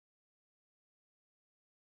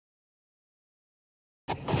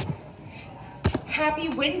Happy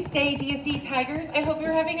Wednesday, DSC Tigers. I hope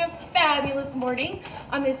you're having a fabulous morning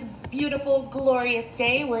on this beautiful, glorious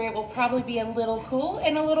day where it will probably be a little cool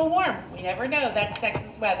and a little warm. We never know, that's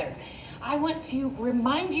Texas weather. I want to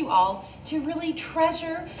remind you all to really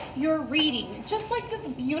treasure your reading, just like this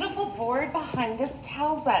beautiful board behind us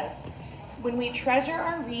tells us. When we treasure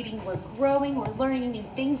our reading, we're growing, we're learning new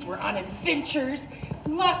things, we're on adventures,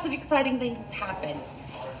 lots of exciting things happen.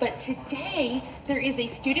 But today, there is a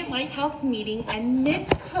Student Lighthouse meeting, and Miss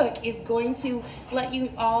Cook is going to let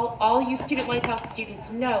you all you Student Lighthouse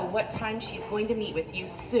students know what time she's going to meet with you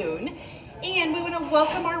soon. And we want to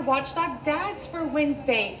welcome our Watchdog Dads for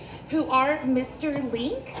Wednesday, who are Mr.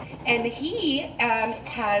 Link, and he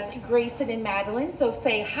has Grayson and Madeline, so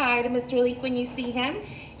say hi to Mr. Link when you see him,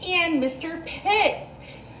 and Mr. Pitts,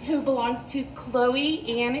 who belongs to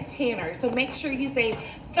Chloe and Tanner. So make sure you say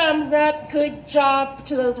thumbs up, good job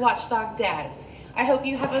to those Watchdog Dads. I hope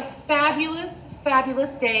you have a fabulous,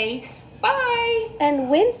 fabulous day. Bye. And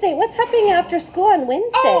Wednesday, what's happening after school on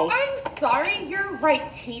Wednesday? Oh, I'm sorry. You're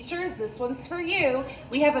right, teachers. This one's for you.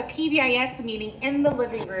 We have a PBIS meeting in the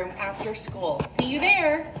living room after school. See you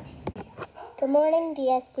there. Good morning,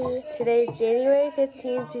 DSC. Today's January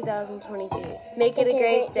 15, 2023. Make it a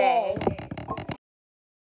great day.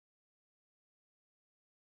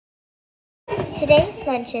 Today's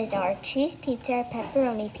lunches are cheese pizza,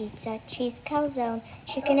 pepperoni pizza, cheese calzone,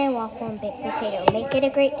 chicken and waffle, and baked potato. Make it a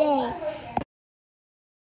great day.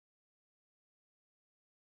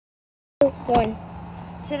 1.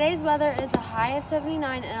 Today's weather is a high of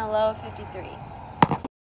 79 and a low of 53.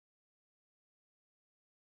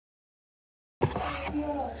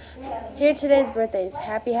 Here are today's birthdays.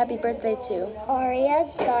 Happy birthday to Aria,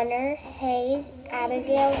 Gunnar, Hayes,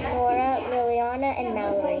 Abigail, Laura, Liliana, and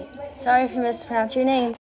Mallory. Sorry if I mispronounced your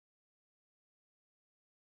name.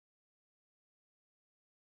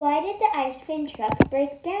 Why did the ice cream truck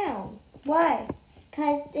break down? Why?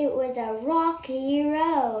 'Cause it was a rocky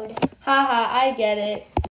road. Haha, I get it.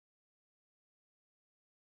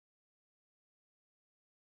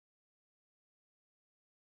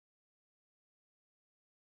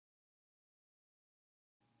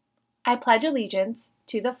 I pledge allegiance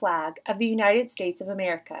to the flag of the United States of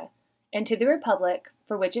America and to the republic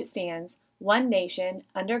for which it stands, one nation,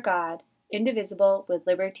 under God, indivisible, with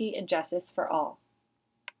liberty and justice for all.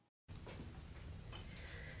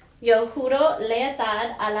 Yo juro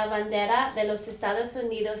lealtad a la bandera de los Estados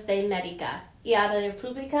Unidos de América y a la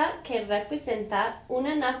república que representa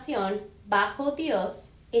una nación bajo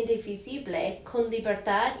Dios, indivisible, con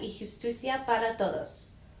libertad y justicia para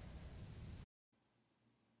todos.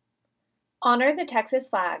 Honor the Texas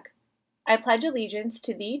flag. I pledge allegiance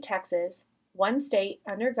to thee, Texas, one state,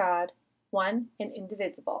 under God, one and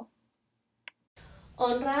indivisible.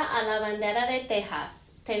 Honra a la bandera de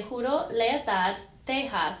Texas. Te juro lealtad,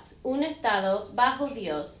 Texas, un estado bajo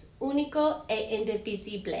Dios, único e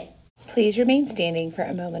indivisible. Please remain standing for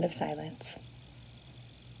a moment of silence.